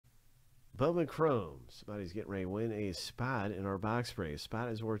Bowman Chrome. Somebody's getting ready to win a spot in our box break. A spot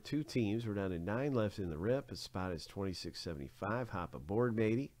is worth 2 teams. We're down to 9 left in the rip. A spot is $26.75. Hop aboard,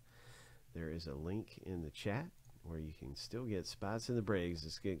 matey. There is a link in the chat where you can still get spots in the breaks.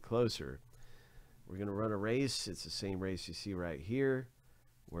 It's getting closer. We're going to run a race. It's the same race you see right here,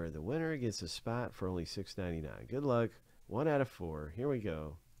 where the winner gets a spot for only $6.99. Good luck. 1 out of 4. Here we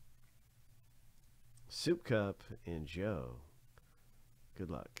go. Soup Cup and Joe. Good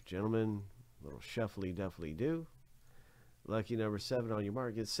luck, gentlemen. A little shuffly duffly do. Lucky number 7 on your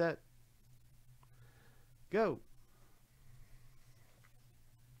mark. Get set. Go.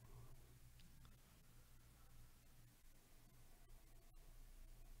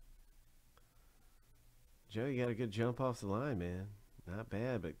 Joe, you got a good jump off the line, man. Not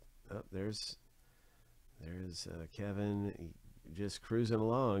bad, but there's Kevin just cruising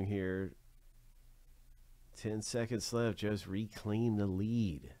along here. 10 seconds left. Joe's reclaimed the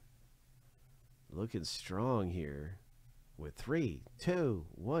lead. Looking strong here with 3, 2,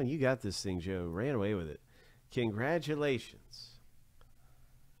 1. You got this thing, Joe. Ran away with it. Congratulations.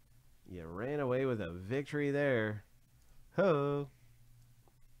 You ran away with a victory there. Ho!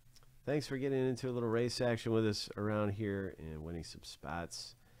 Thanks for getting into a little race action with us around here and winning some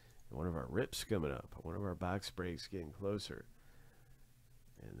spots. And one of our rips coming up. One of our box breaks getting closer.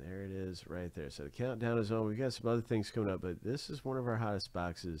 And there it is right there. So the countdown is on. We've got some other things coming up, but this is one of our hottest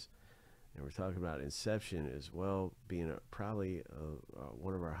boxes. And we're talking about Inception as well, being probably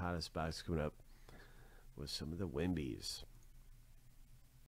one of our hottest boxes coming up with some of the Wimbies.